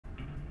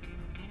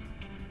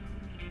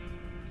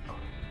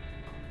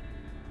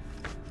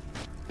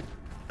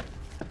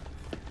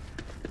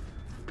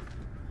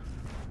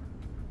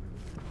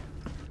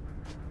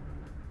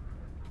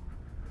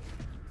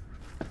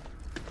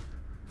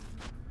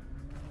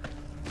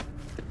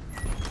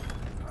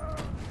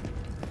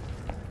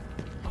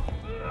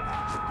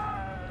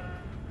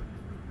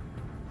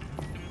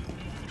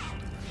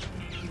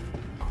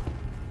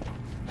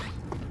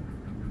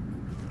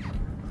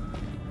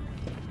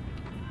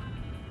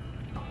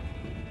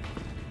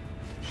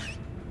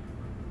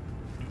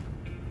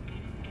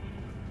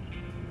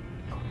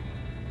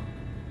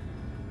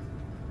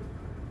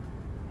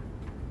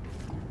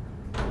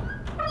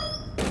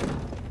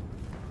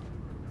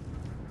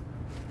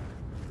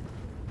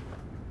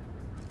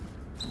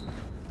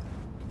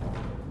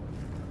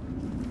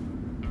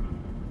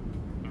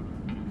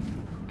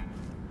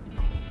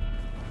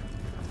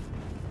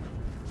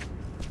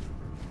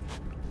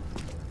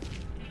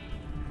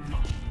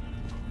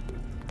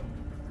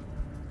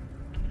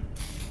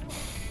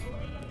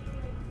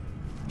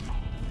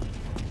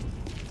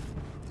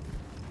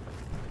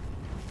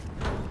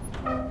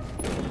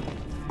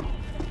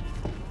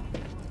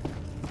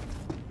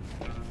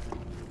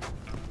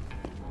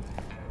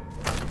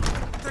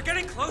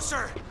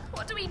closer!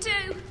 What do we do?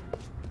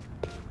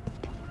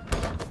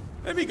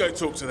 Let me go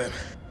talk to them.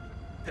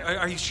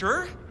 Are you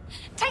sure?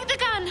 Take the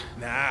gun!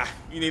 Nah,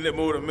 you need it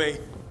more than me.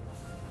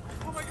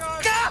 Oh my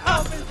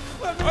god!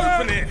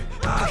 Open it!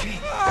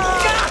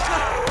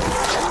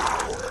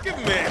 Give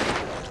him it!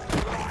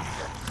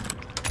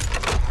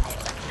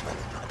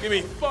 Give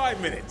me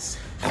 5 minutes.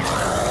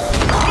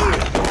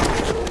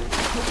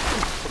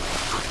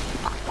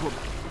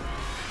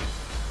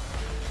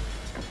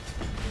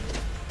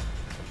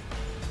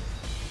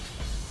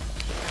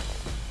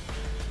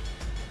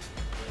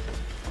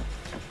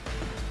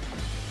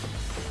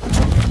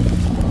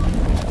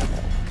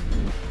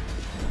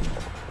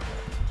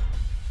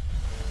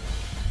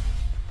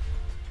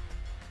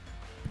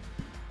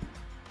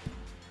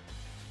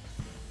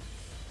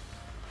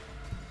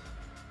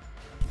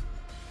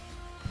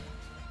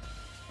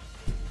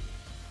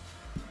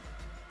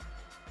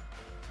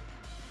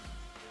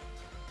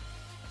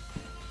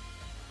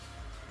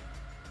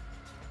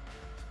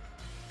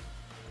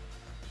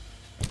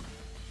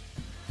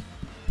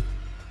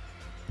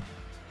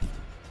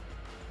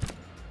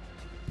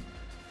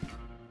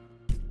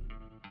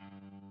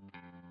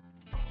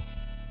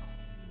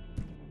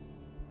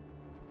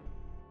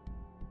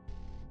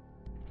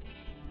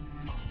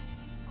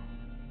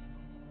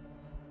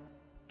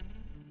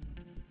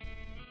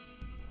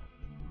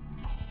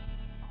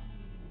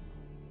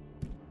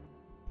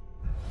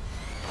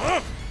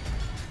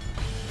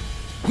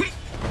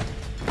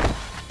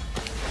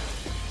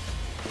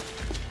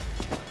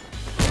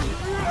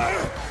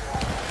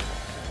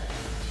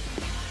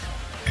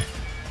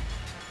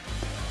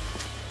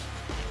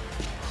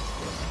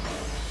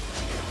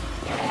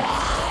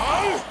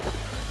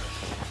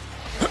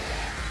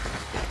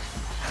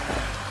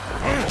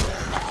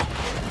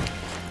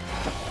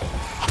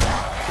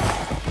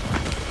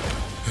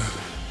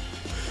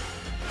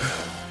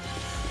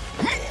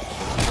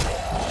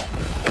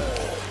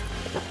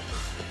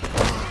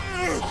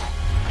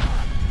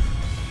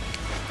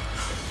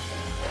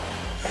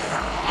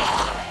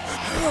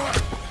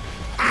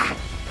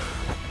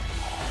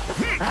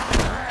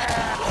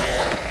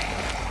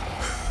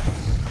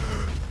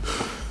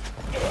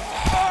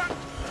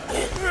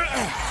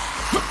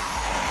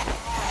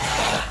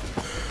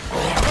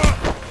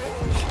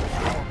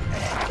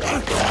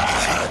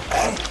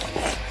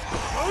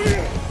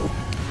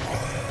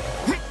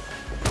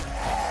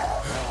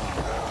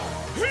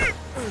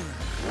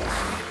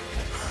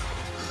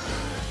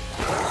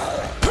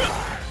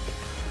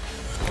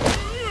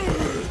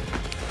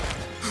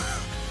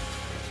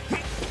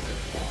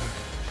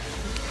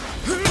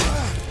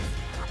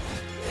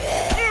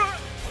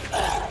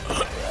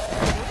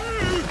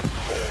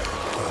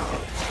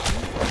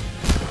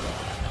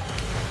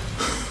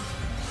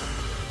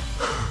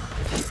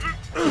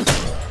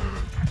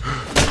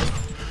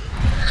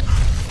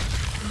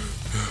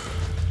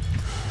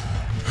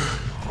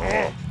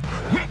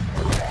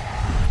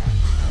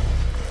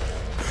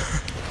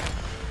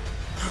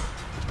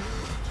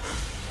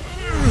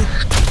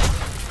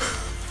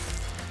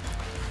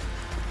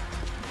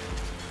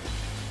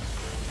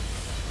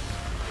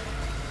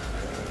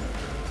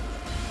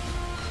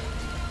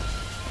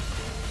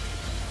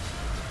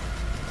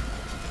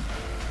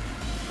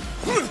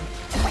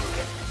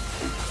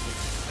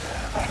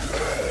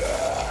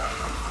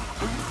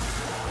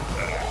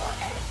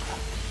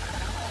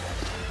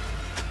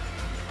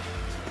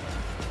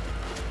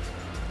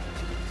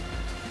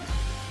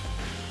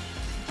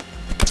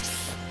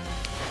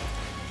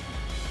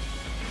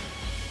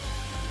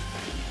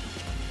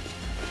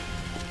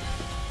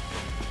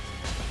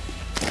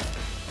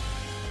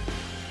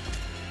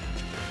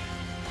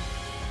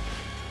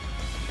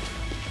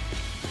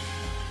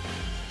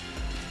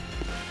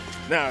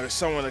 Now there's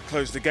someone that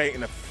closed the gate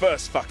in the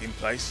first fucking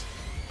place.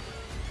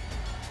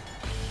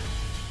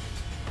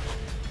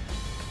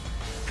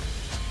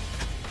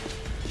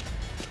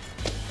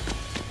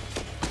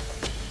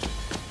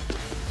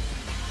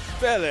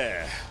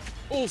 Bel-Air,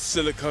 all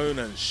silicone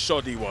and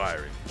shoddy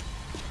wiring.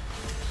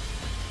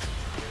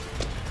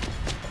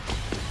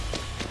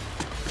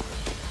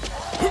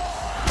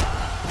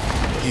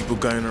 People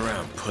going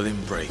around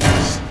pulling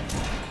breakers.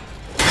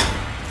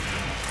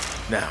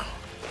 Now,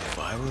 if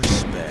I were a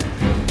spare.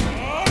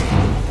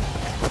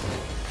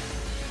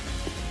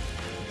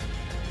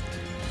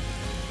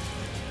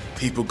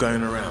 People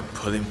going around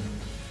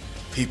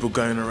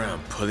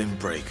pulling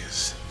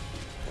breakers.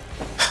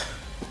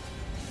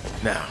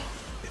 Now,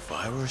 if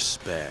I were a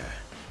spare.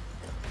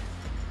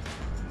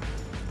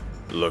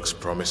 Looks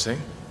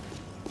promising.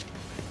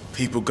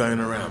 People going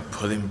around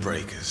pulling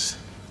breakers.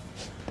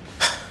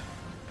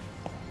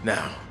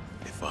 Now,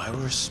 if I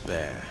were a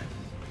spare.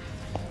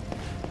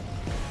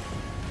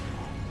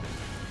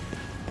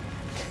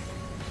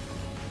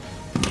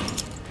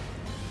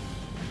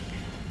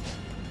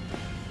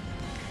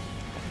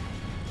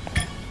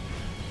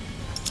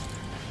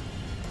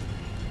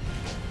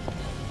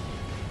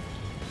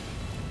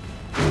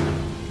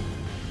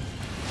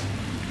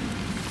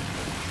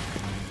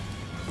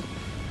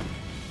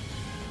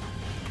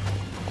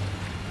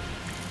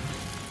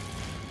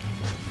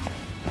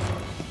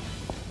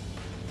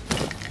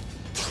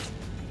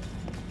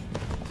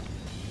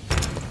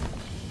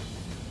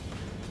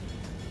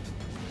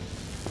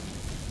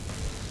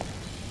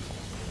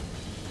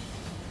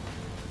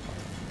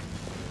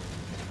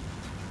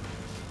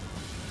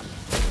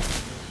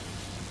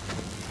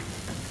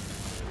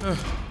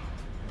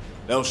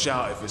 They'll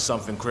shout if it's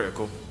something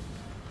critical.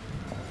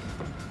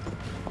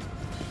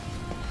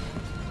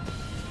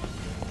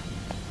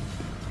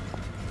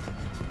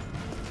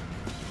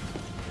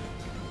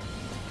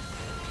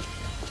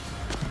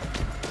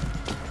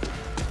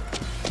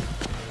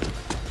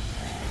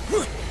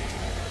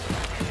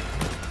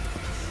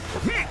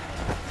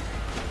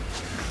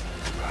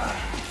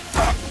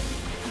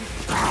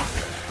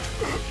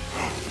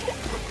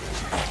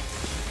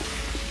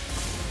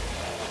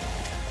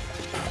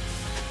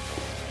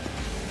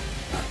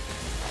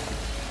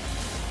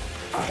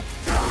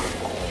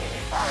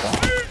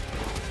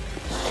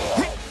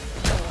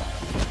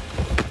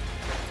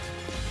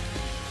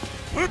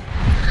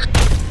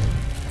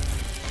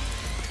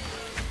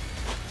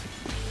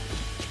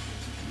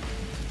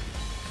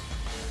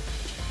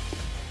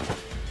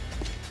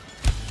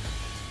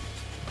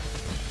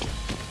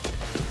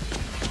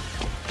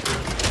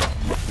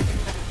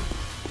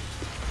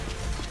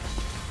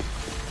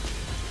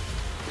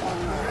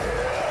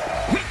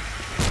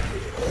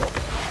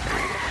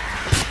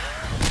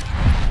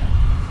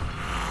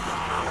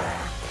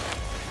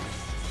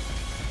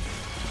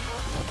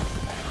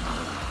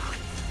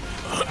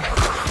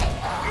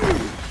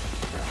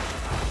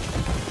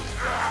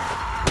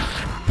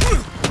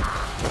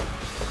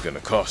 Gonna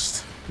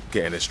cost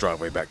getting this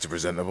driveway back to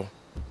presentable.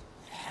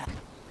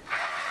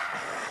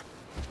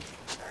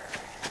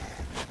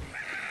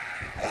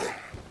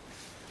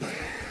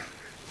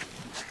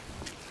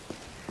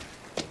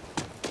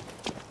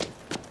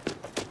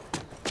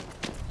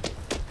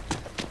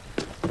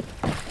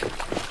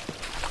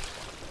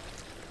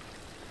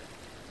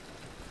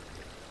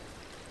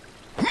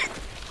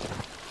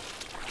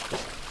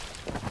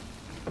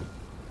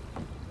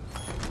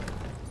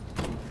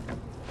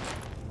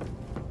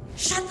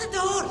 Shut the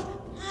door!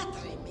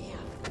 Madre mia.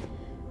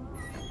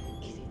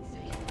 Is it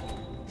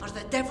safe? Are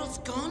the devils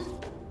gone?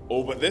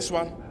 All but this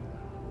one.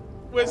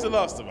 Where's the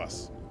last of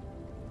us?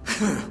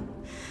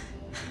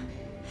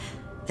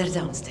 They're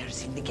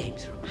downstairs in the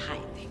games room,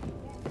 hiding.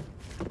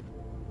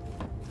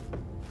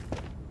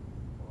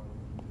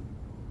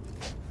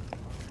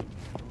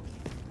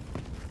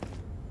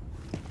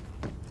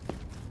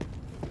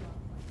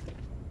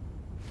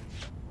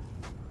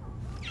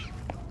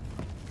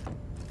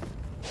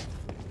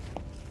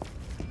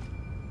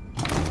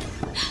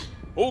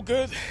 All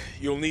good.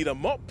 You'll need a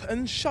mop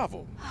and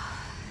shovel.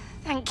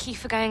 Thank you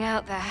for going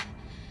out there.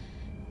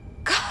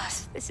 God,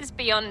 this is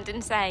beyond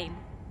insane.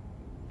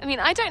 I mean,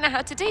 I don't know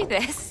how to do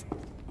this.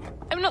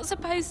 I'm not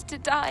supposed to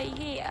die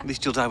here. At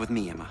least you'll die with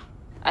me, Emma.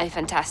 Oh,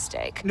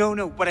 fantastic. No,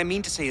 what I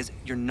mean to say is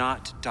you're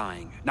not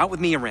dying. Not with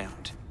me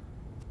around.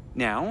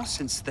 Now,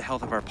 since the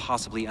health of our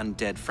possibly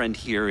undead friend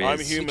here is... I'm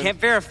human. We can't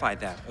verify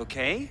that,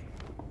 okay?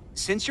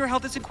 Since your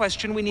health is in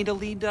question, we need a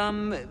lead,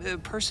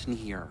 person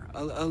here.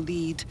 A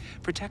lead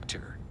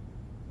protector.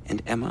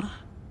 And Emma,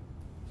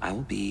 I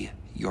will be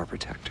your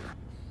protector.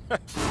 Come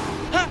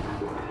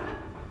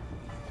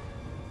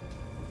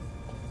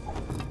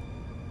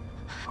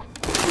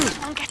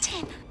on, get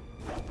in.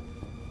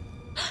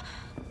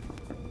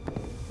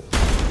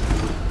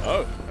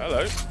 Oh,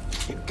 hello.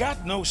 You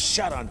got no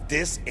shot on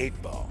this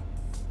 8-ball.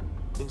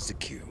 Lose the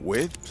cue.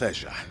 With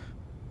pleasure.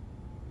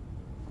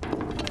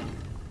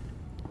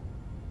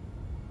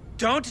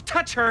 Don't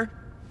touch her!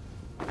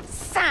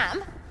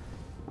 Sam?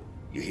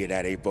 You hear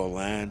that 8-ball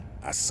line?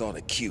 I saw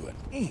the cue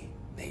and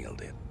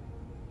nailed it.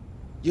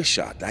 You're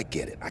shocked, I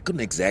get it. I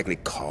couldn't exactly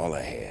call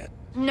ahead.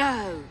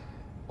 No.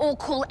 Or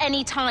call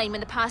any time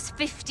in the past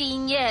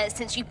 15 years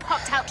since you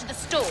popped out to the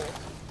store.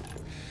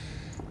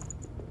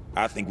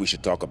 I think we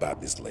should talk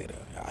about this later.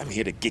 I'm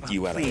here to get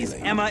you out of Please,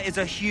 LA. Emma is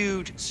a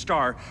huge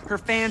star. Her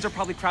fans are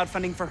probably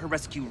crowdfunding for her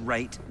rescue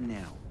right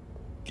now.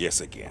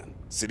 Guess again.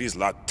 City's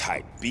locked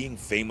tight. Being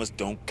famous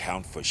don't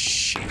count for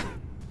shit.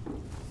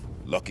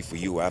 Lucky for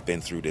you, I've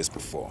been through this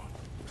before.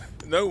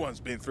 No one's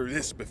been through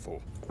this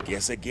before.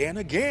 Guess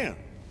again.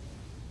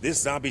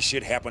 This zombie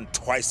shit happened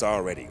twice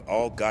already.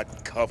 All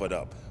got covered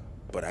up.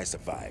 But I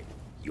survived.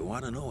 You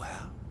wanna know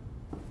how?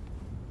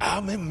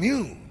 I'm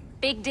immune.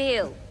 Big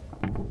deal.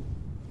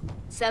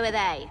 So are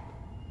they.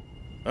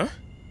 Huh?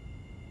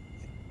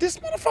 This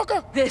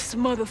motherfucker? This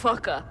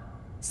motherfucker.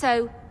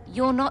 So,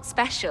 you're not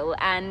special,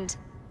 and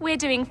we're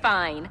doing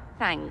fine,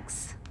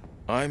 thanks.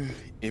 I'm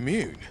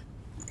immune.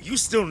 You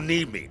still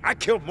need me. I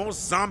killed more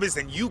zombies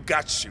than you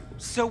got shoes.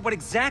 So what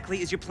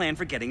exactly is your plan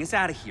for getting us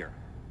out of here?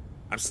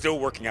 I'm still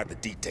working out the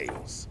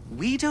details.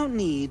 We don't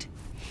need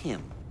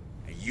him.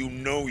 And you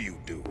know you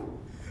do.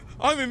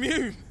 I'm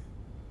immune.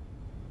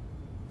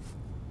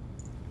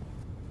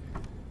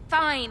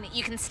 Fine,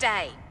 you can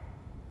stay.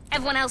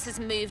 Everyone else has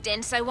moved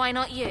in, so why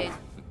not you?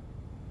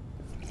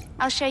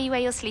 I'll show you where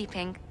you're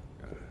sleeping.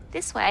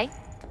 This way.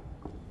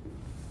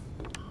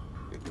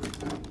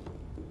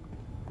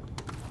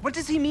 What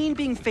does he mean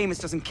being famous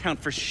doesn't count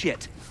for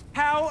shit?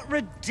 How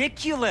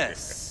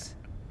ridiculous!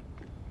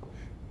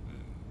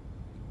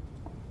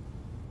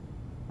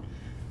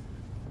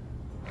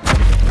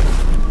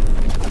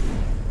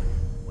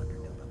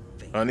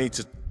 I need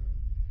to...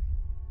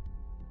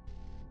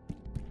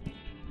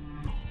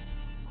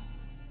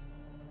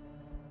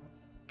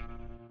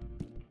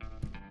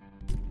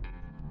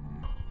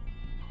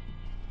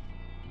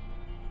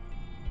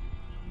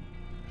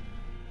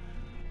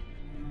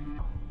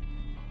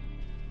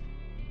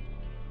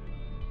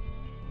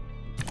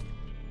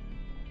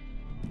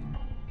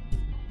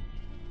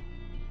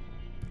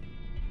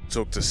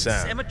 talk to It's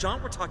Sam. Emma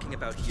John we're talking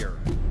about here.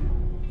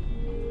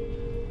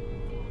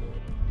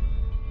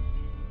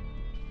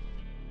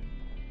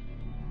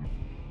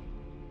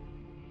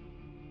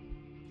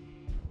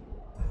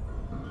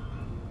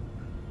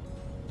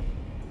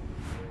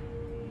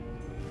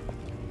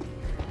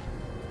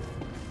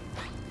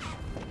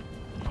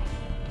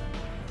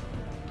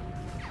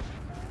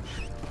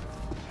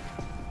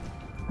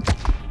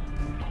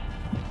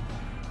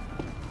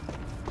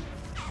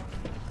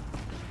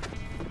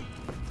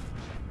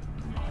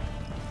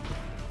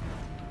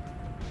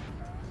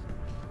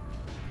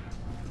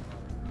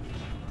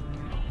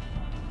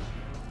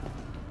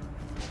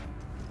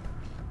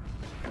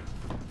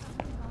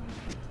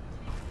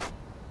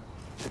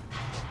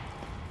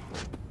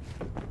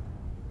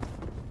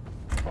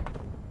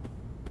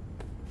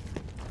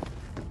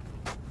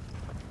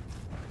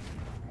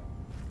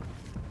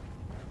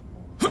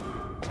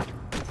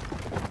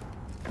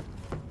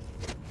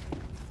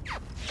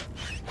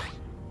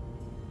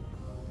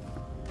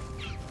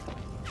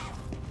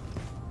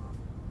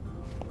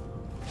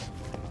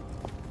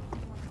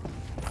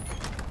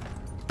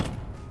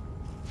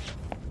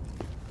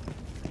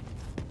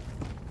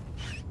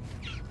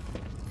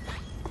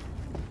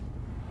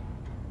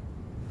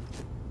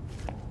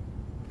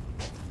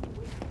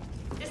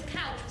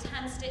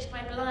 Stitched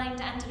by blind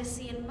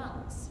Andalusian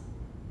monks.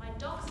 My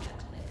dog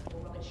slept on it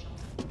before Robert shot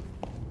it.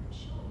 I'm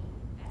sure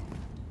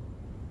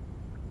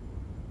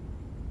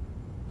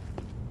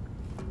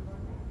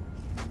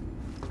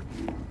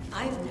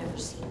I've never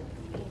seen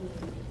anything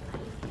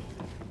like it.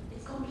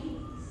 It's completely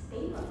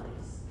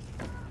stabilized.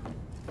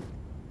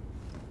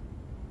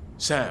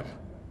 Sam,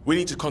 we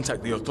need to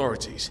contact the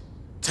authorities.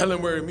 Tell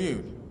them we're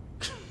immune.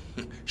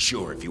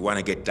 Sure, if you want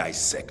to get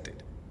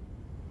dissected.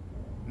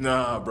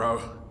 Nah,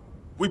 bro.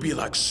 We be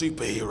like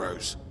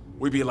superheroes.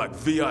 We be like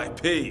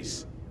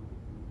VIPs.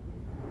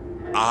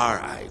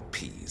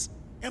 RIPs.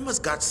 Emma's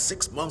got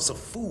 6 months of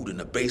food in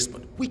the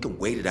basement. We can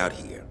wait it out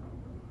here.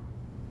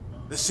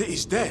 The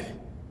city's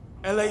dead.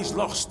 LA's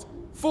lost.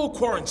 Full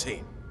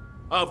quarantine.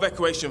 Our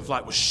evacuation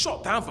flight was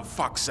shot down for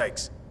fuck's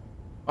sakes.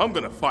 I'm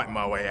gonna fight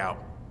my way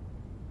out.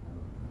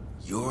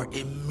 You're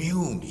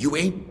immune. You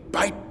ain't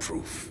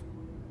bite-proof.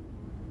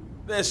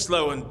 They're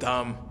slow and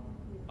dumb.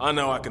 I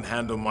know I can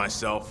handle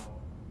myself.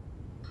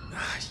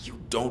 You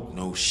don't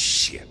know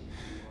shit.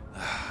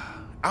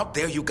 Out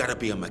there, you gotta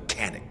be a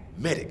mechanic,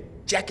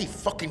 medic. Jackie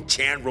fucking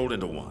Chan rolled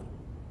into one.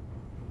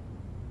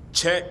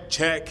 Check,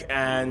 check,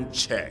 and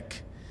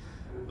check.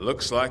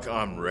 Looks like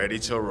I'm ready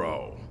to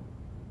roll.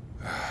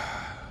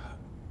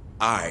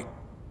 Alright,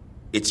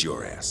 it's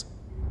your ass.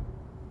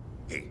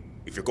 Hey,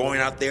 if you're going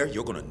out there,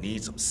 you're gonna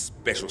need some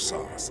special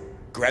sauce.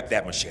 Grab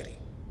that machete.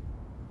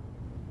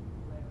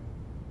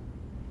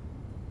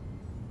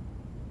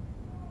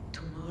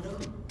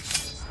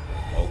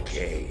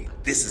 Okay,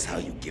 this is how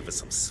you give it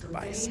some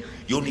spice.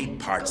 You'll need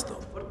parts,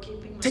 though.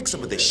 Take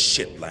some of this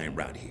shit lying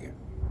around here.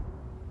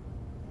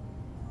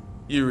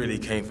 You really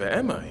came for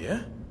Emma,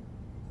 yeah?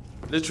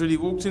 Literally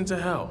walked into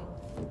hell.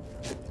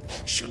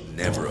 Should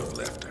never have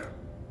left her.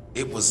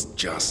 It was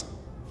just...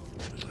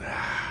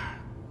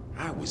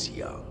 I was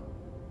young.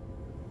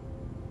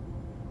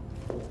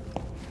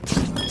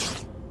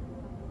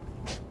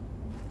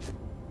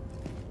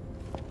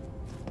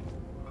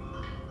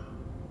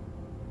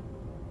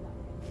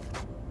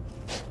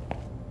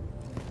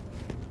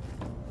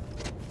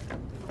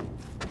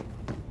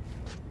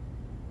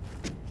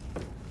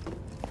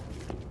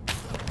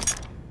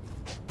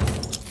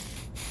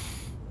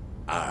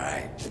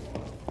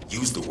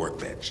 Use the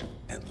workbench,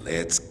 and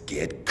let's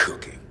get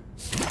cooking.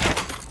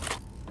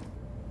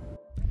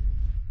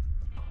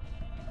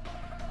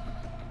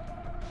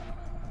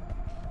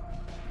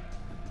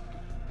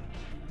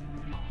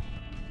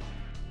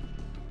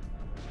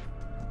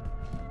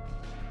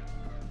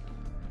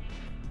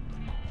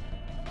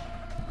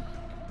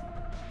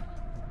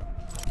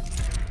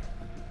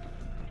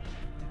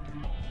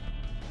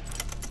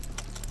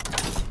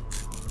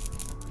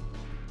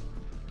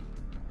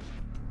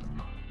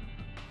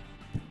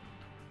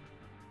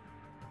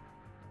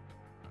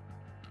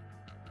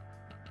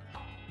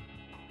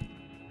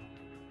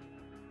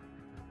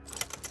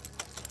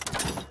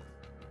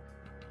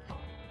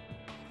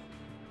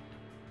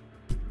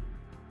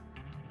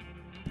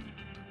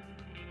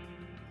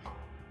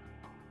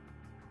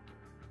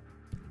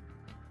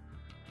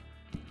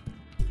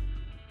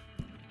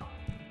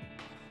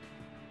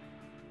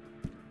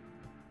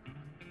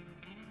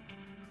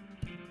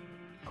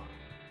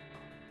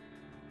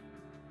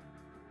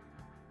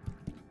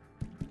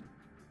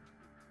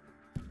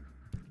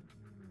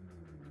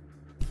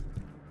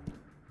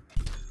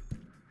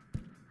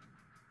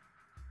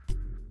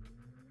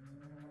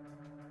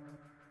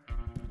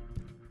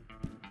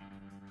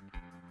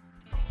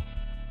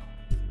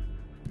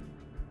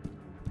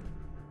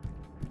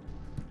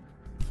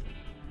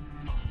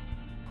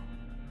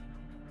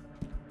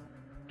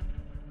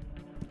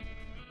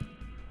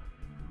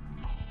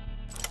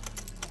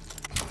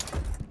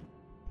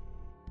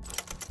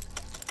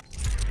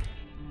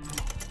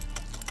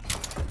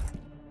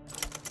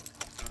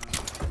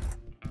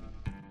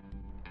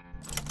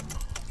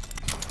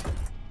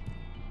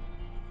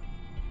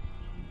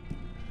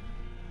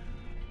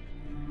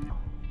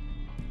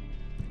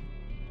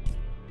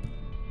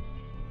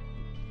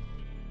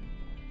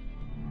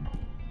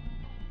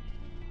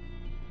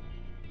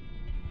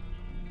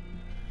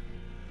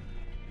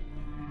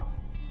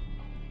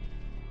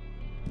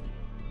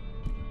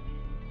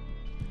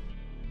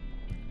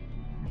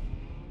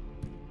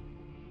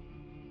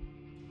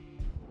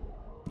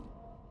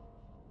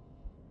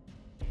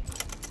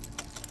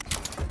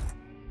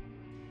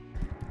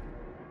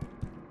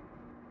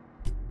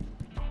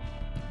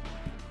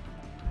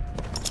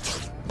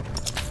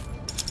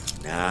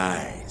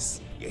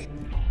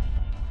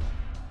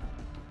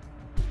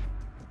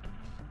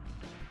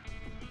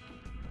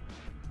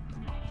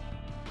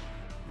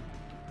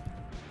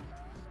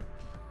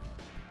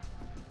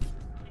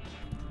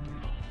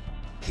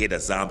 hit a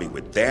zombie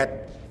with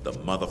that, the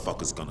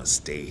motherfucker's gonna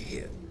stay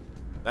hit.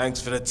 Thanks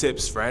for the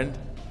tips, friend.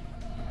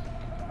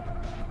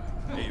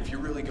 Hey, if you're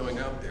really going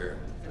out there,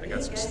 I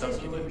got some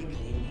stuff you will be need.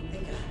 cleaning the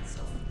guts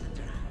off the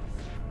drive.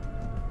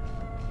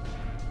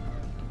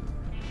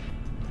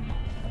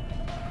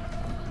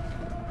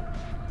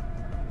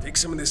 Take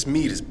some of this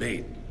meat as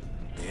bait.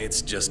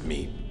 It's just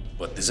meat,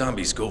 but the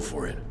zombies go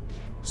for it.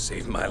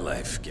 Saved my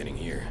life getting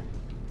here.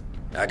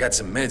 I got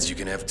some meds you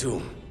can have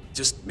too.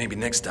 Just maybe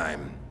next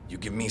time, you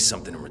give me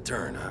something in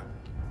return, huh?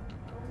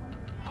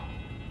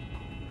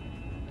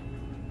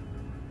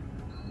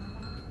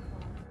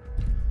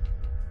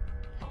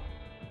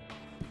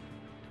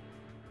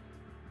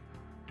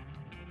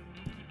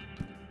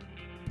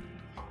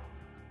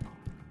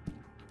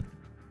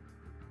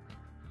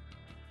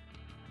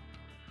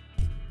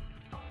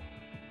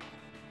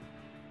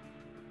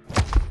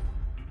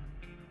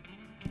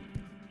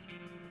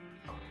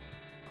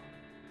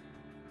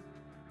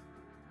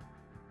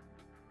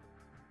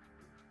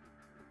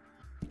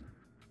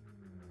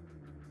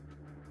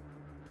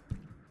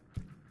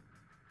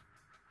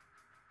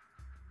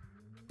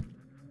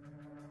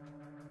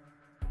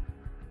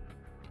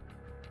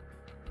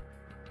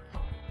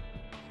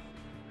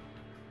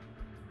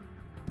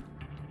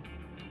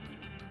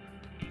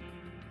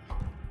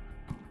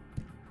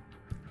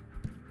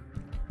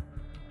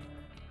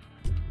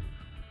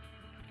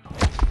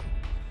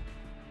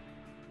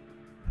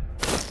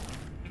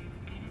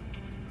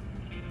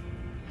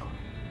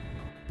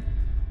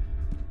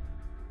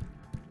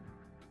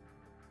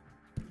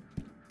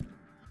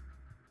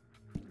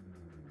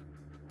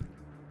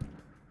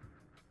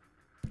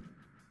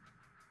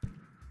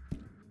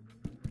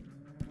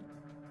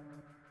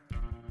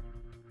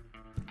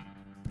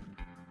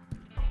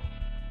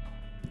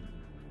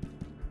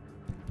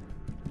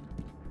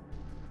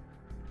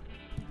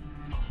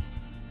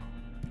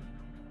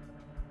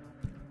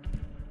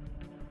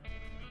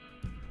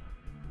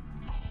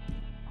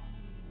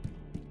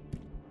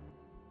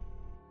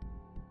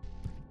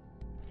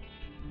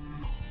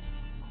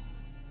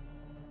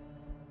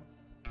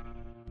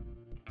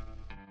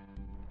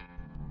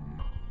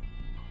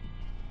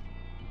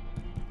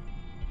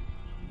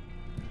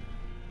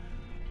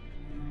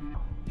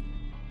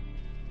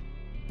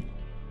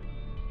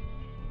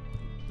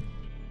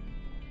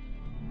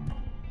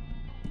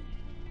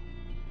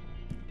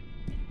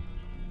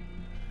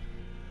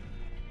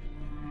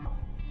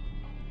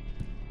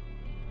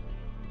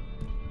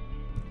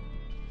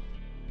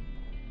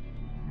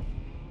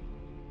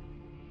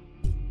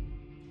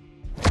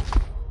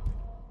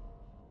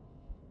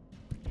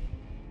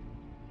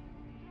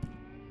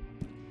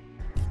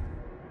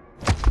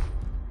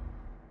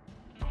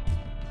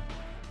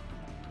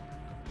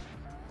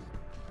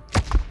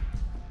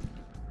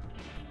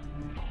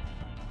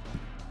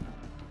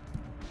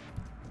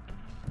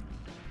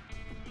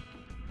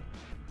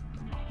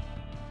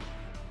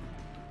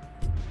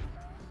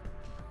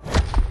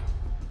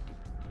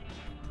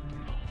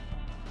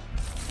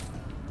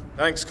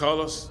 Thanks,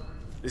 Carlos.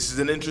 This is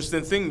an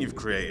interesting thing you've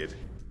created.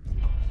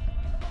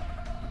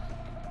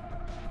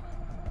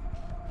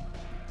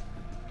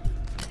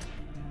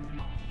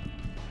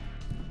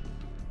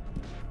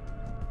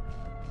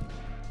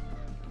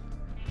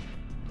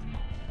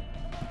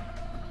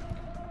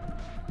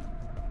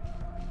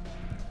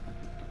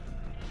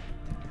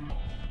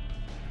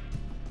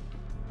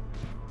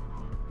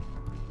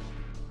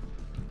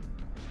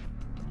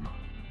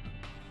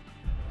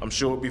 I'm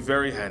sure it'll be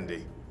very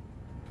handy.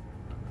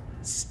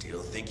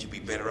 Still think you'd be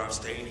better off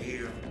staying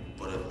here,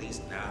 but at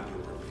least now you're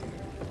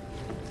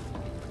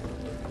prepared.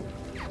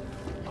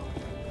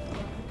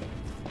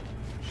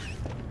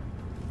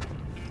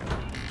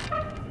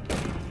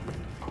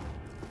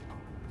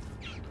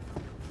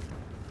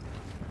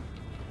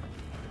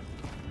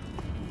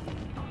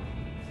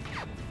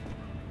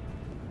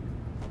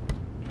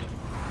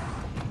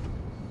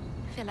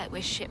 I feel like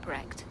we're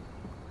shipwrecked.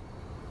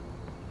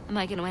 Am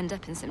I going to end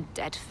up in some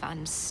dead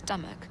fan's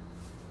stomach?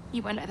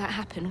 You won't let that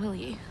happen, will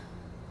you?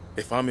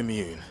 If I'm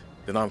immune,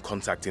 then I'm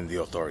contacting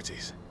the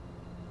authorities.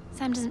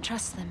 Sam doesn't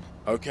trust them.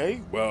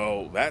 Okay,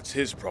 well, that's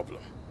his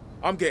problem.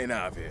 I'm getting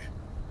out of here.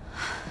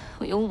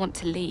 We all want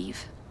to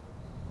leave.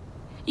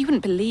 You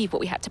wouldn't believe what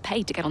we had to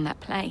pay to get on that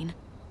plane.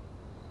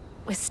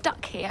 We're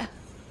stuck here.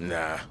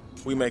 Nah,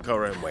 we make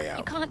our own way You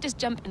out. can't just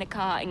jump in a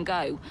car and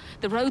go.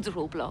 The roads are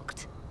all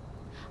blocked.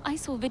 I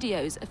saw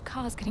videos of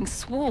cars getting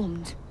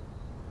swarmed.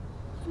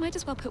 You might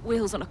as well put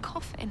wheels on a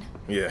coffin.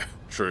 Yeah,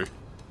 true.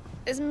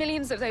 There's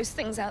millions of those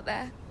things out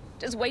there,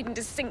 just waiting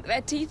to sink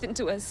their teeth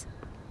into us.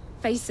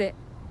 Face it,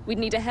 we'd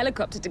need a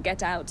helicopter to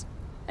get out.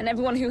 And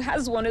everyone who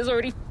has one is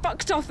already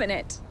fucked off in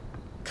it.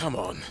 Come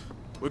on,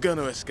 we're going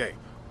to escape.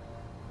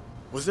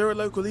 Was there a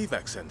local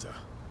evac center?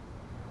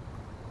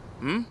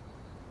 Hmm?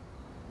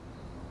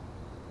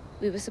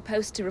 We were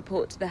supposed to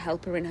report to the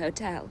helper in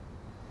hotel.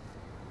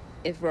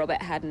 If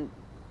Robert hadn't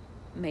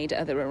made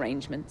other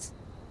arrangements.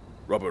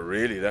 Robert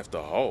really left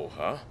a hole,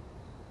 huh?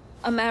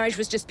 Our marriage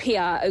was just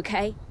PR,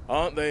 okay?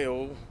 Aren't they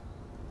all?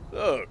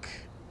 Look,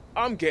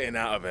 I'm getting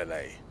out of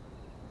LA.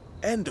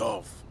 End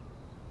of.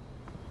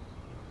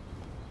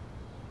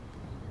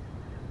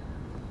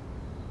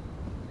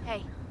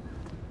 Hey.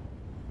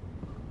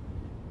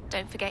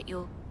 Don't forget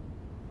your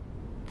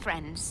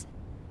friends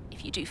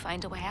if you do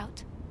find a way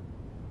out.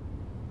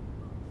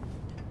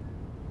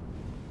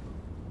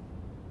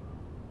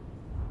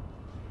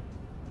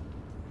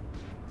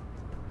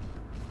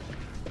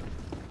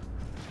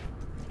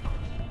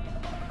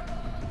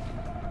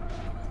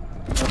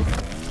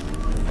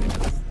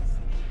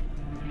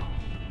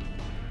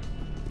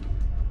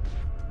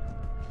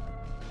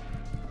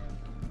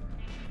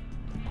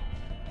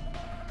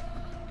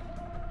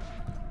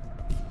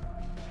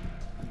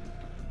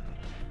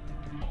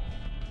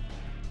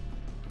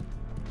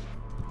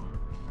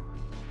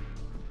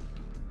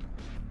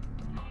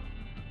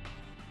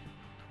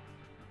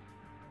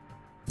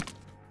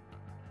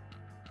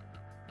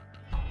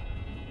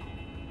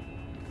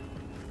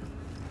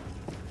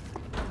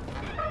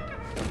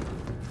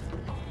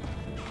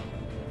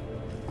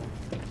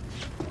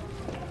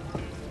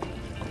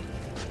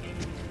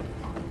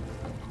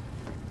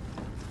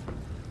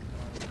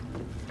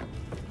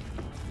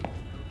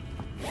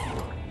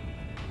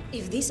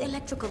 If this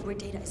electrical grid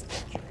data is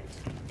accurate,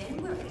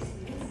 then we're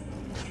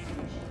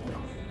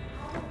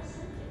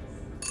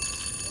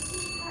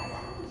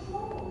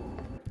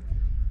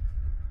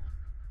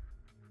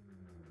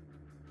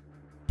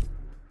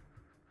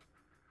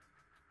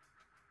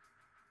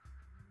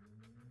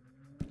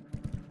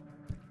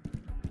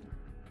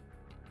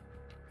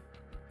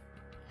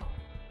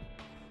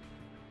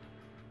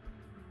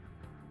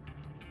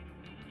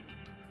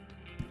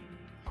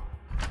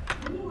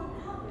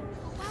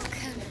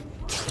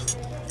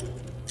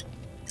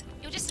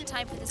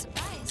time for the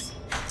surprise.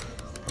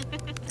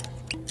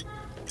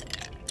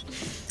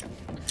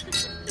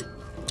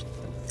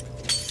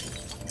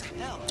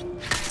 Hell,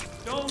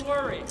 don't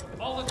worry.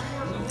 All the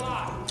doors are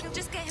locked. He'll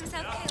just get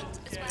himself killed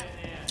as well.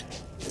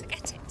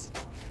 Forget it.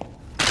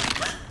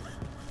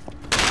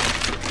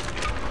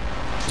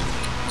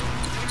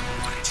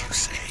 What did you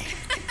say?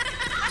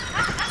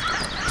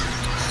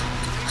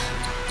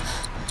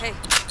 Hey,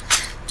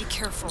 be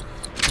careful.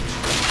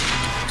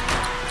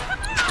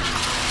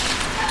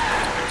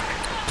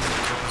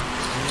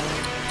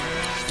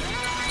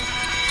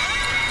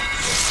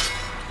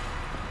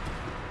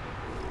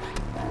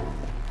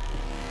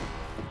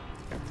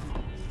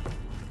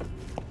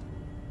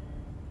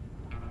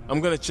 I'm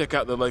gonna check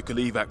out the local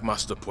evac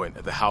muster point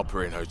at the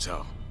Halperin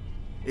Hotel.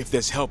 If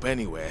there's help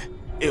anywhere,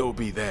 it'll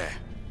be there.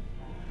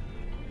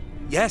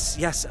 Yes,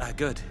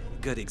 good.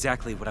 Good,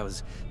 exactly what I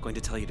was going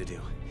to tell you to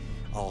do.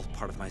 All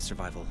part of my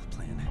survival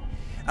plan.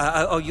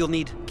 Oh, you'll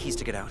need keys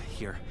to get out.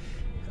 Here.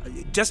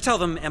 Just tell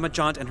them Emma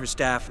Jaunt and her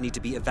staff need to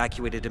be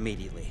evacuated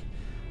immediately.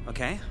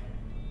 Okay?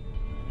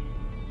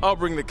 I'll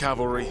bring the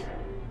cavalry,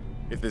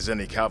 if there's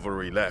any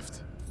cavalry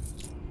left.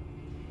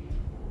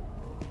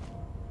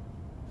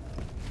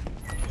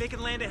 They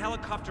can land a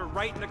helicopter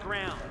right in the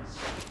grounds.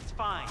 It's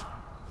fine.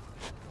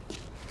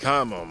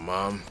 Come on,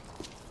 Mom.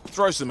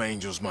 Throw some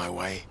angels my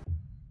way.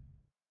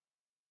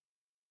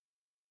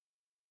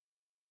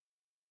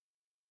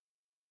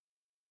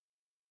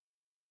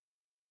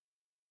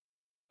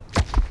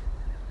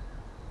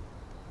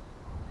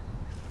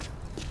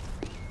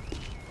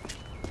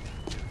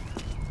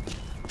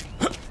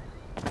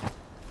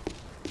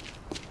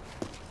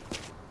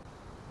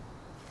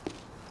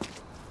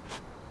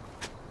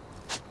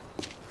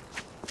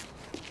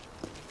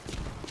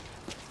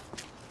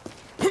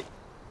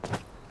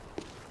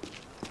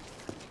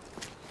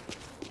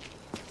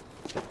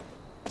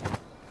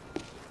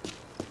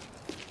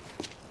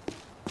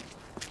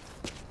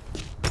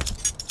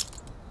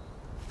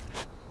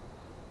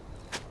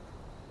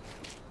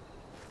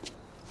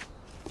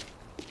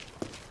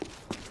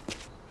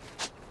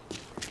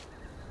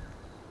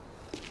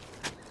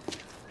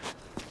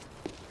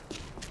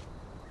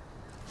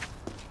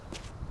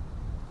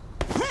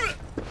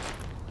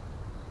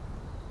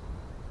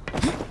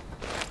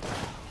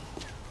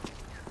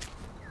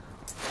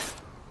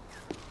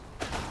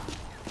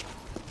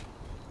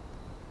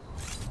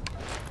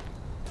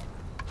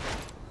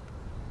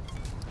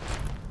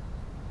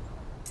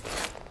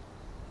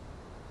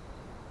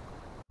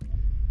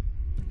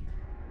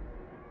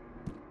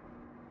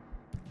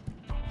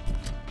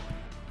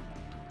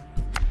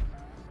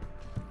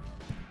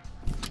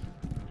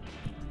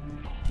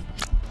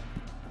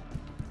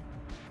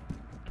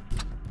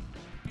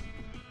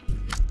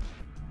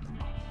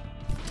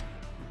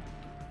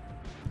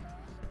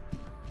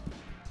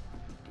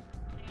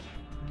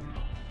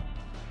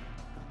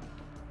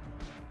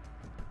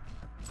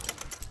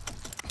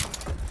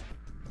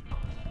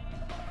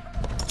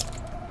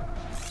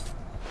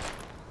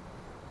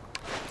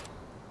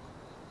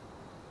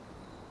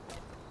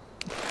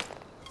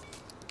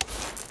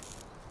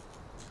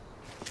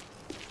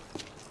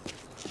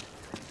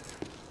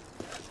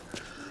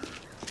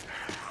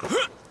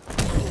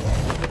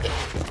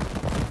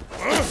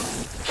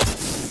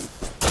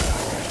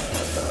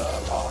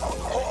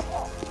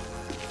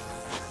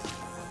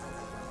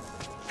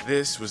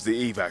 This was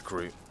the evac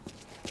route.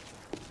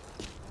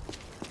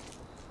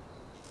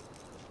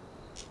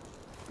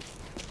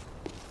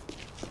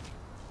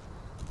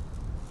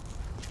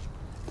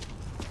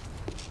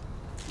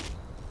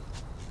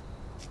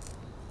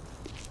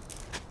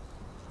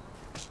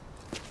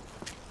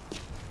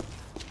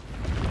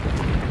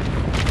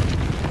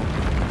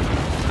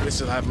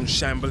 have them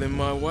shambling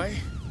my way.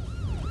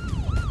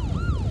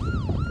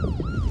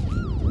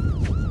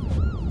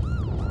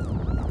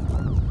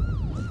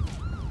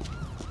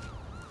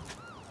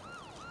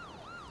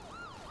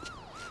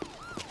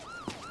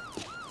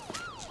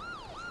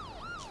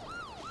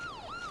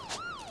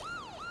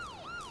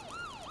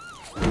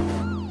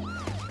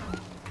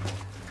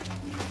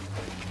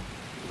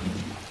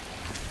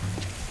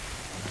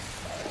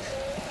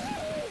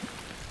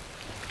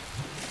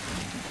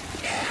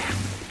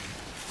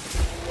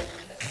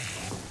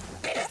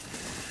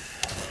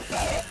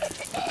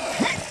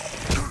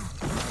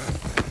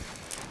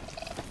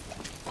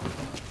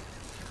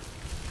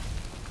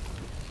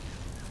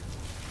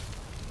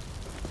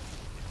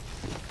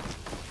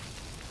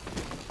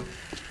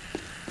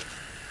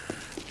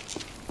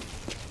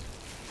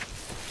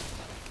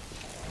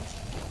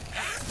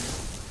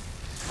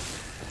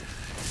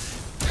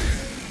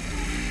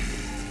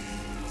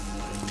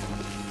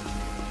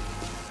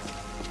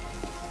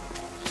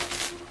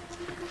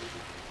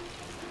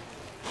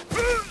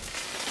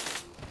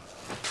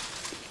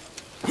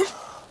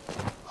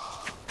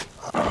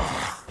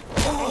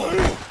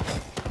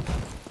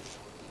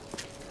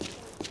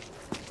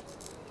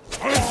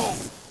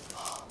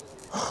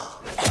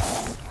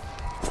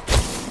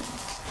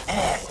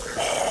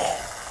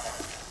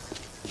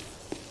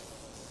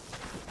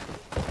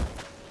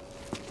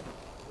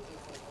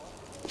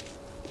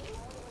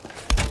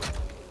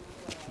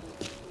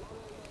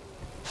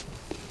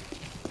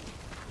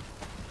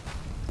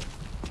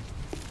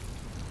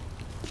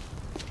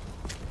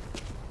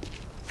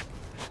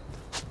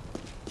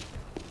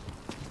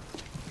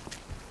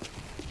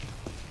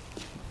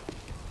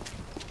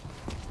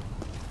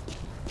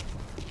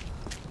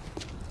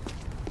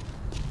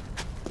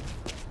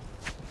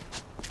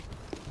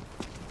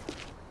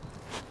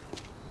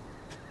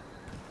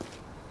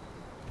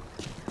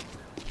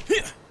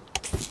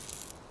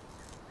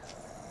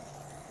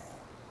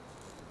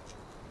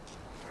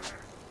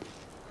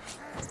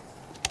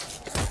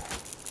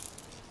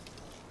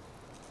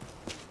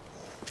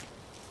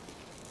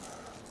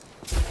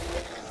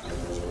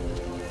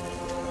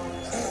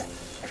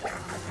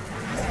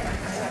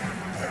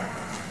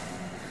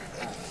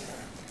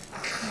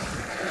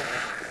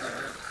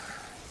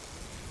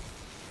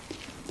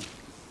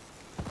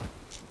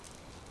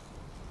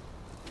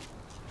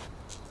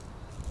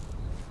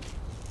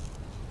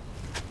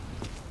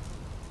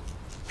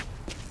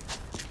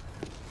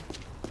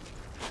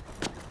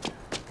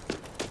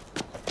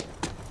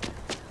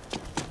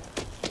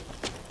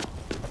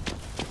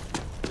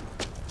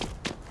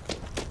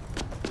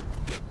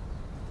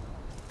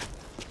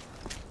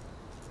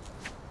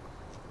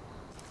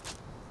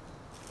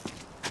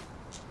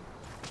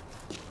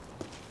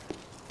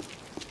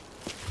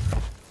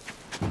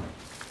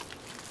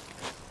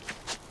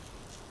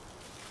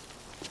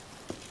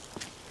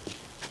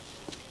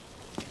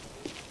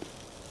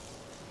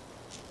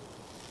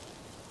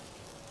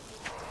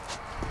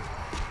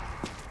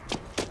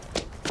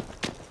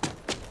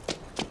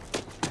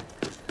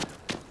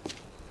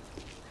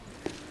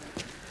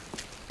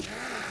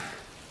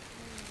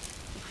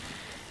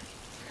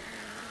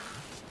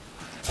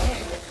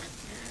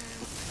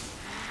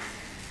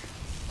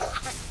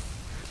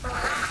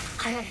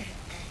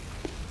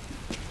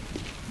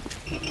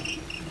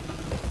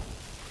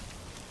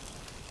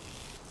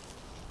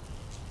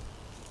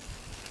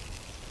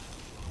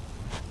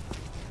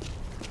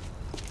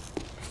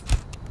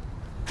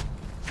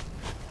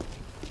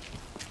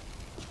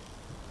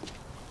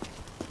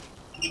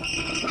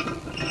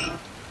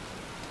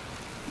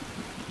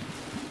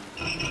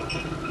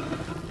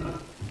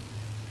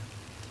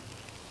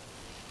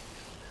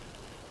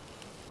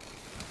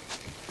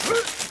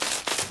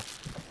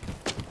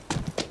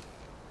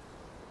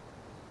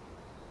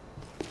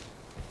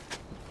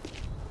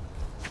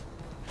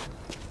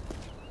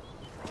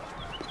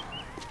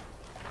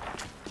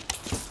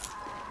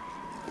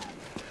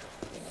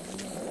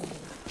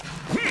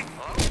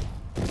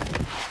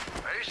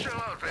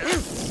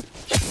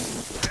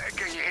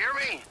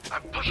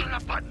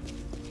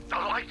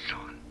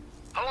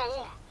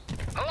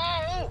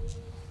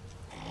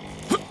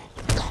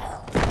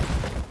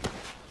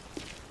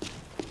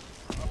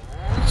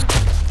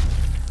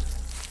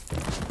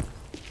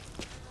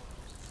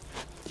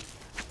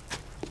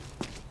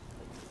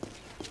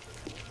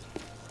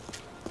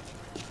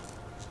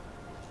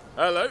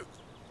 Hello?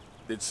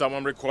 Did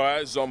someone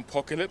require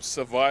Zompocalypse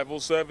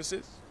survival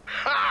services?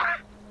 Ha!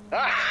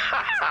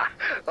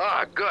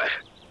 Ah, good.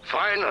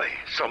 Finally,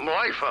 some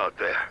life out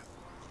there.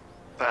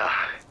 Well,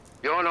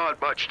 you're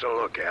not much to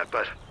look at,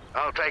 but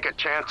I'll take a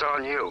chance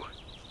on you.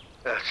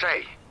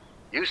 Say,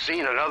 you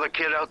seen another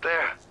kid out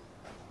there?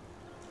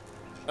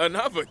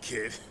 Another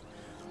kid?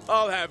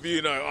 I'll have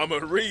you know I'm a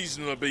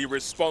reasonably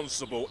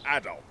responsible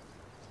adult.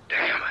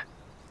 Damn it.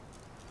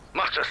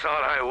 Must have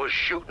thought I was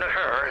shooting at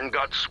her and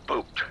got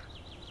spooked.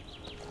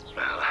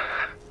 Well,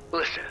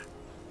 listen,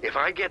 if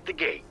I get the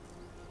gate,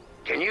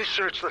 can you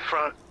search the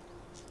front?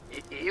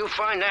 You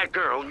find that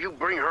girl, you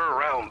bring her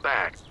around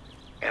back,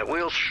 and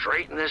we'll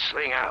straighten this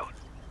thing out.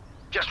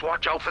 Just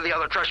watch out for the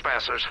other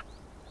trespassers.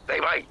 They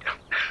bite.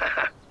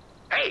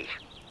 Hey,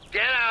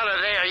 get out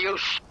of there, you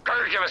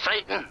scourge of a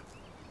Satan!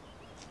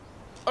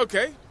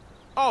 Okay,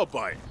 I'll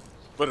bite.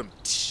 But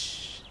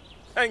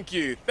thank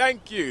you,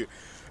 thank you.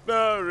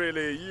 No,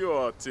 really, you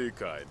are too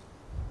kind.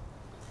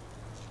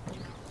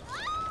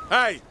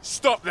 Hey,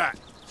 stop that!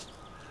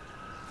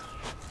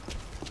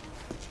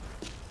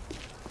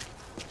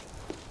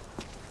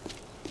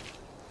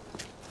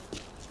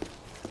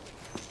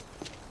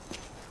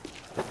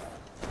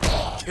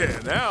 Yeah,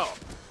 now,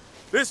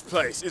 this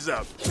place is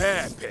a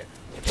bear pit.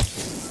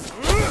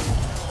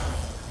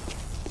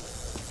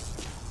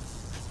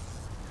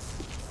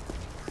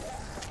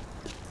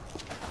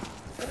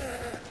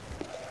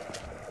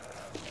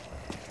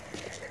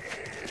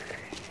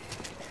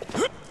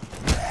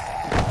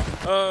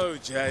 Oh,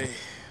 Jay,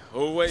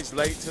 always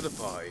late to the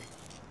party.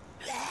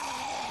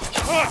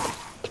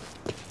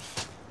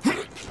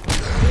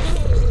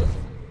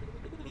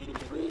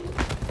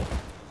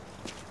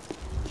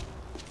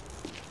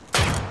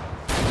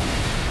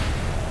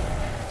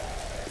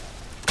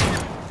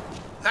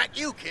 That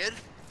you, kid?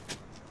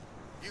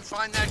 You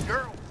find that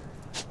girl?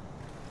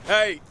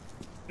 Hey,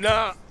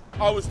 nah,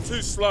 I was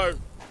too slow.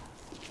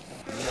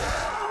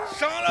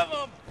 Son of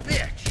a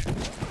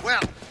bitch!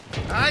 Well,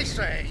 I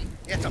say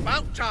it's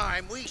about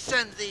time we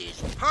send these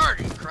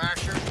party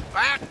crashers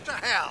back to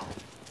hell.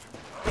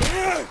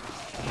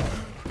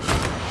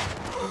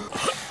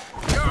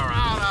 You're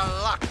out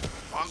of luck,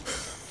 punk.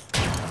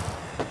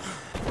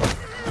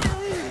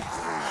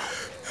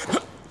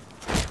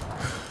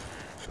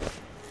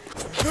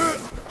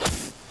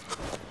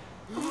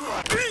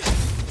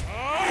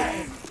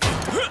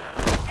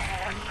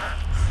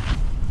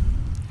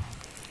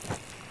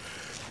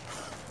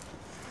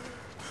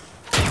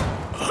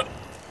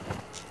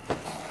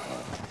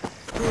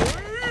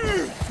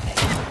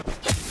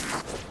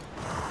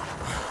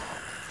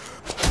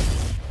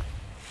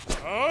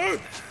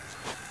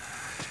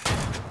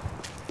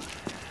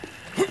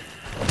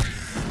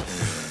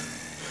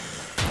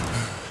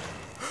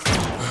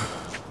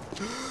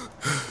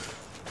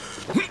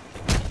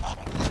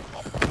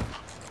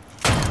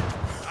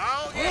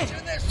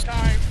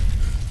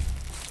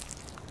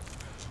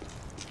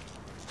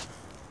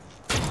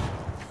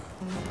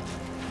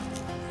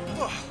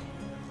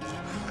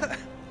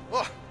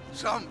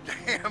 Some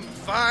damn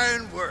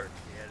fine work,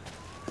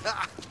 kid.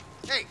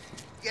 Hey,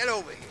 get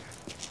over here.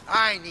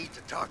 I need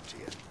to talk to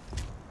you.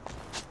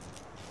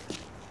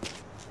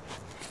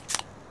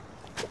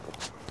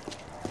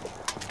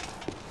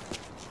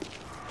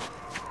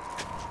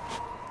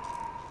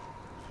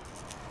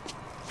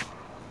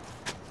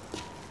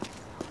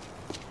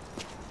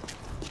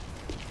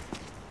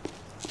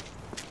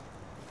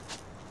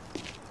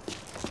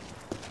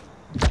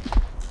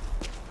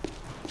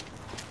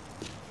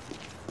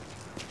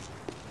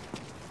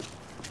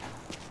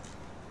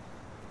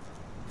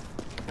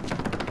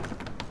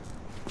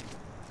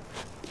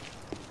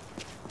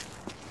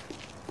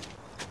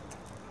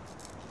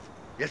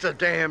 It's a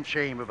damn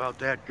shame about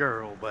that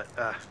girl, but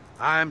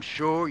I'm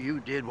sure you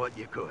did what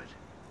you could.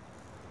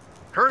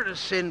 Curtis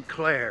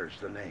Sinclair's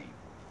the name.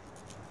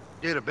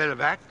 Did a bit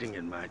of acting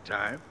in my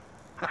time.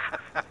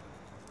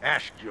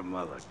 Ask your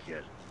mother,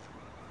 kid.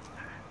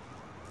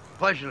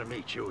 Pleasure to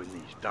meet you in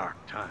these dark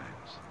times.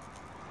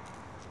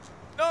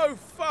 No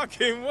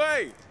fucking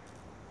way!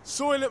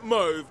 Soylent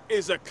Mauve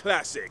is a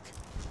classic.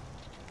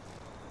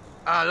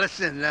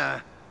 Listen,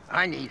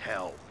 I need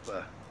help.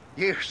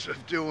 Years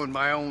of doing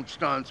my own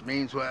stunts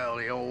means, well,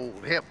 the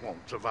old hip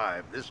won't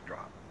survive this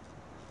drop.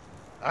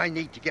 I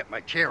need to get my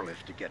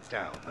chairlift to get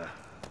down,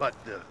 but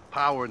the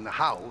power in the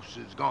house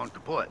is gone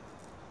kaput.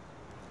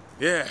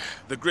 Yeah,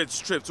 the grid's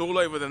stripped all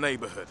over the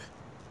neighborhood.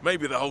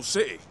 Maybe the whole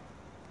city.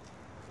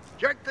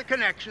 Check the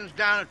connections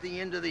down at the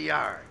end of the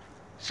yard.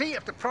 See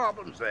if the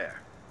problem's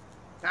there.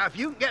 Now, if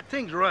you can get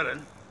things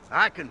running,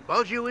 I can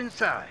buzz you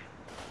inside.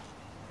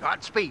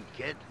 Godspeed,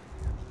 kid.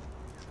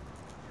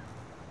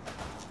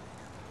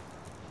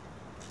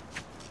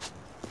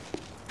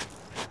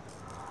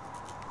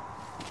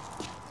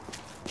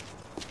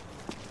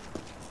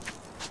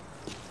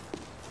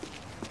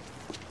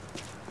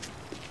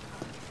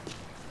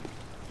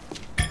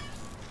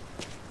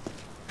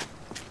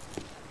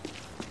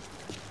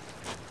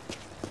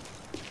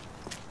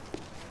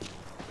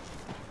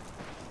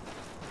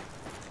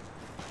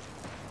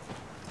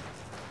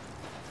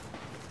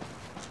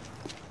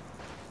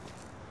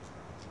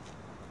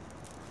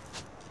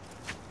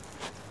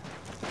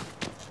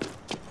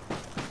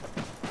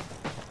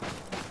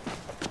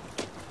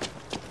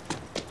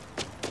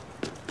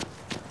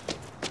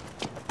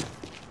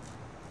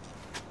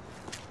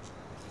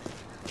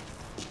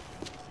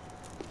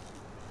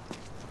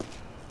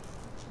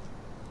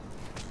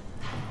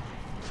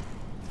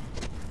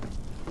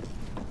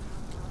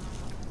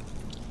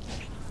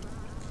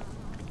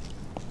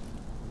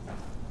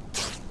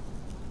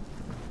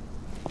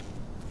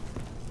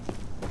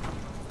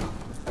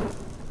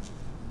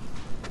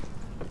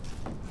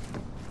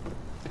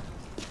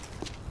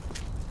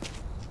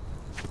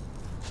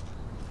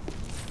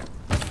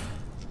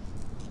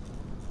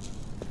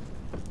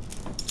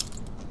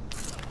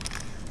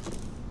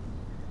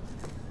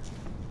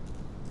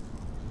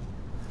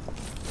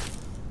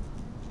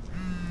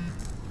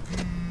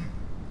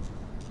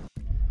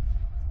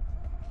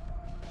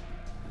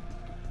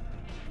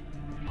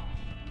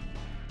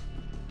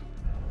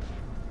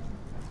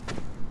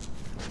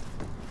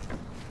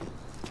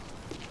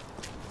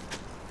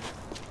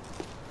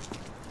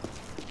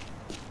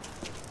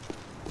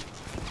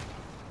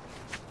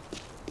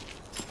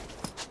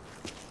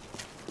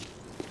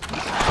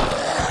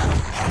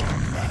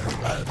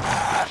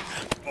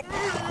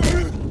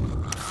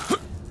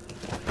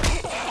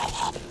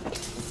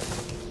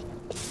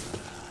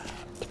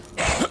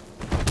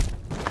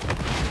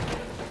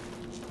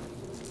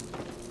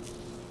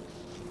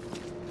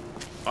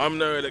 I'm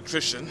no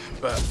electrician,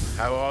 but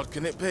how hard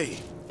can it be?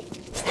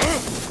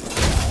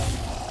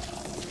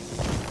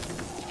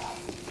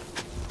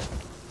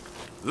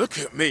 Look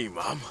at me,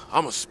 Mum.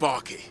 I'm a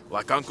Sparky,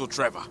 like Uncle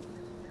Trevor.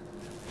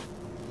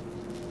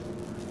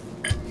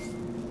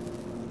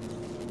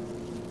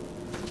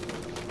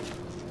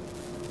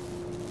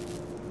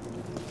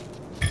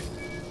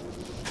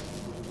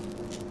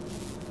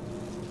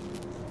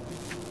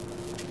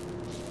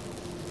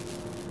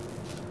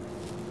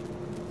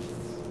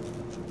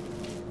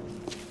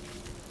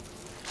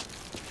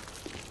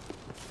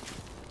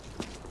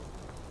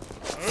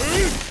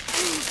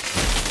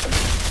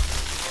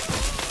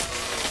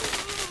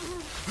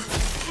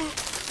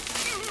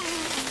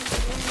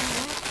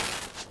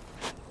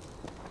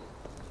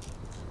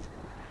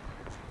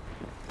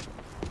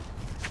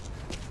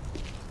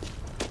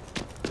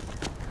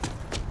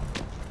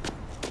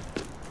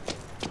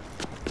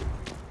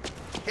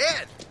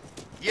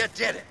 You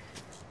did it.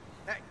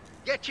 Hey,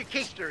 get your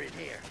keister in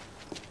here.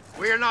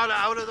 We're not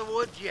out of the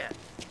woods yet.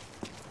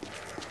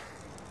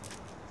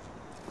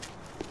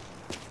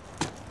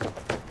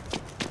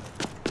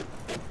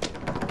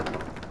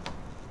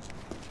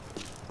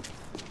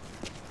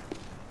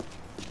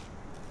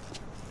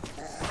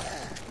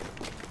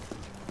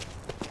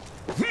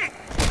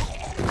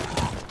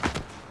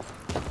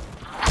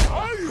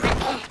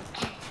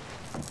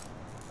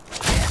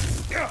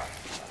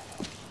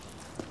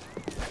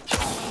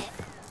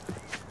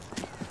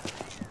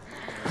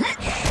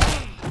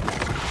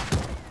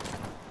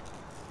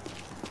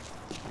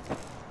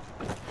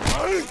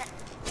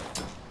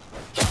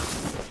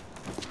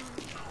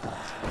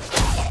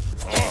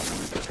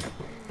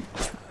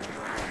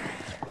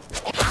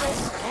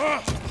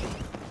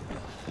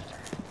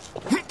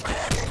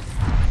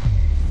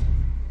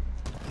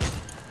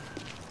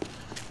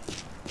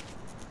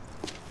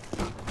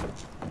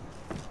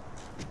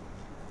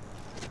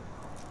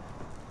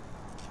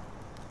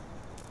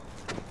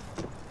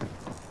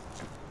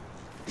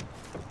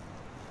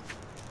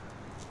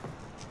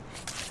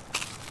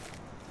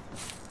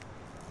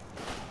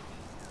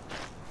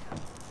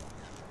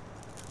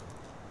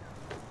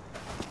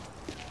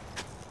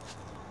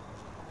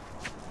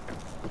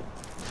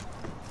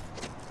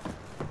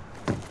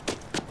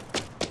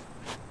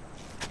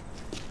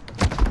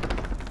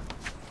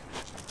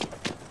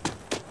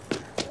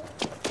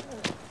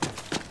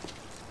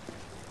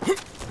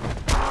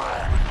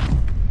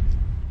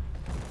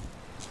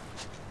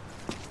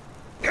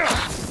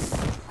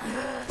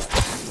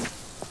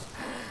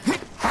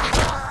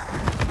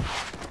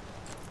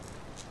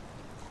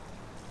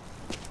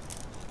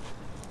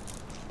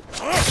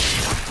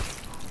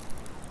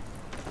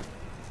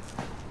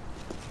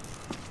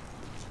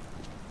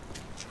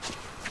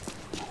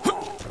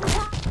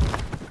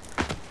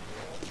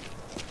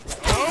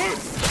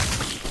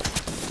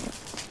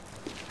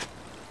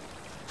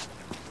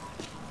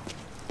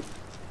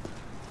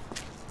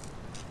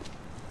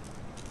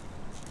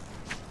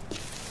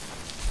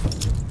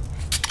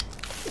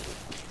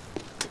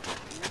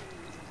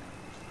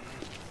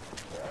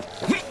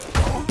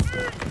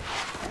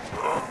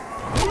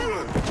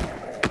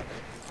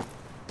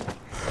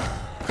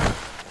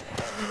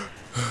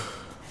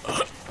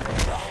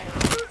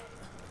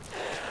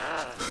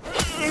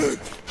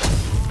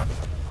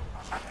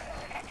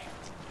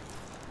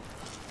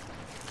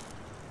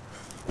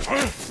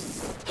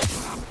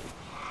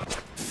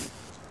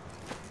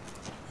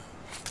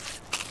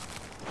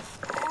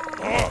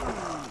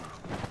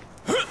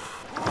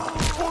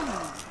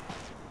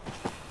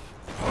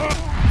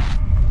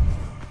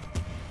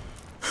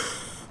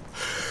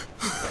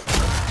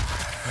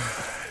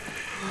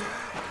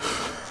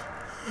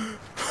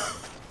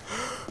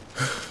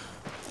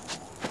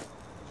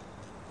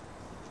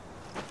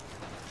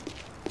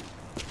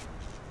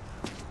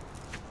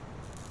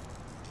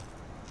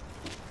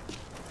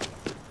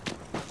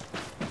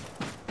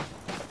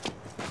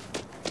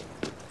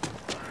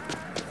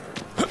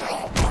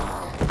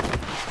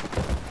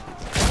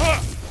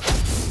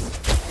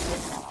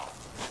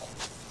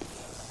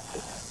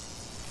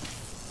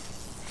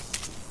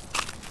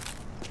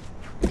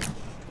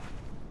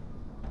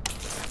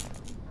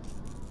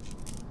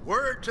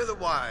 Word to the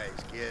wise,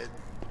 kid.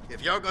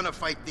 If you're gonna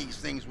fight these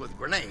things with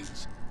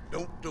grenades,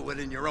 don't do it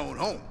in your own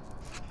home.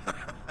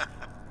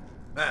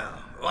 Now,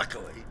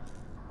 luckily,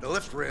 the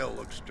lift rail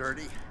looks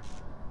sturdy.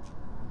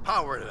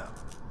 Power it up,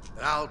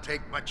 and I'll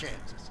take my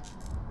chances.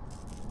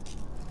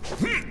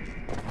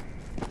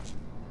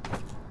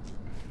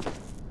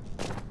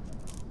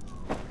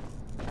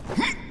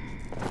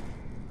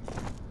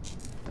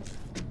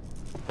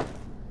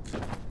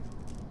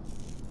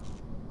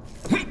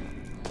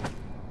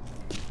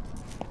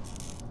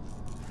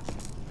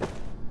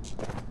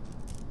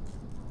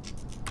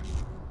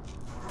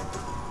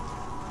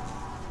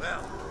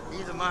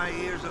 My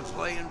ears are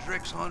playing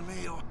tricks on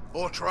me,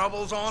 or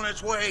trouble's on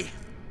its way.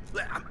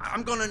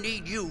 I'm gonna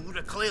need you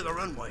to clear the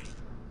runway.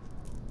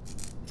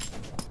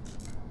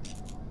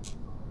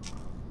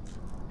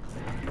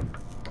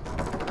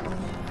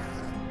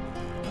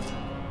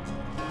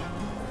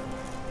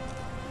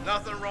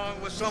 Nothing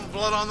wrong with some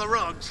blood on the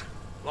rugs.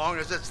 Long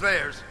as it's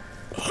theirs.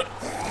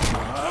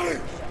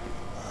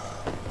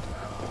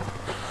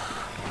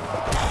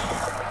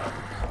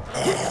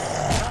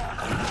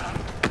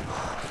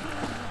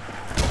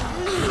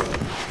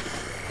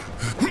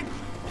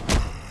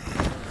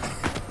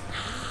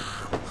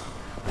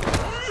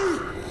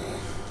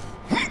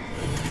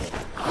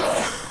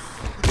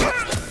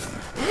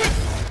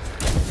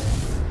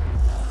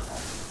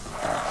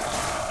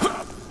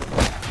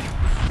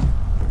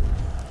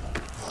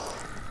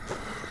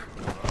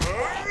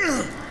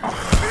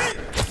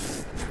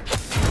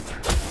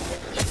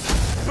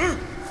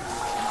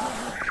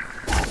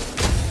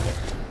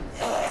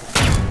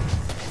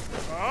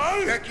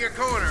 Check your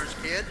corners,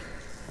 kid.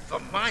 For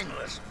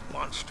mindless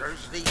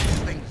monsters, these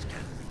things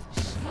can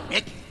be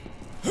sneaky.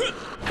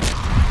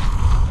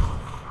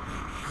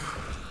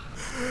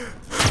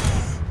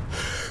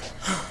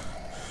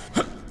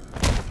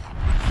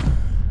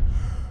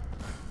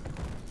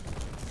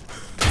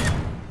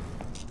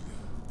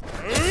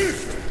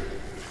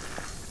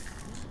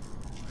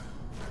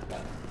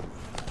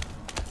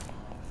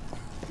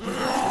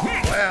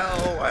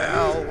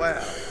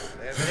 Well.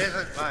 If it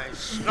isn't my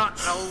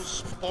snot-nosed,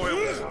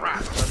 spoiled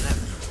rat that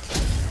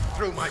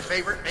threw my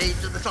favorite maid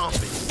to the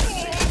zombies to see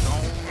his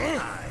own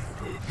time.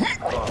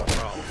 Oh,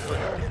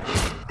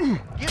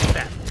 give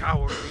that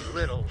cowardly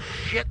little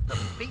shit the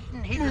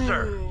beating he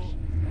deserves.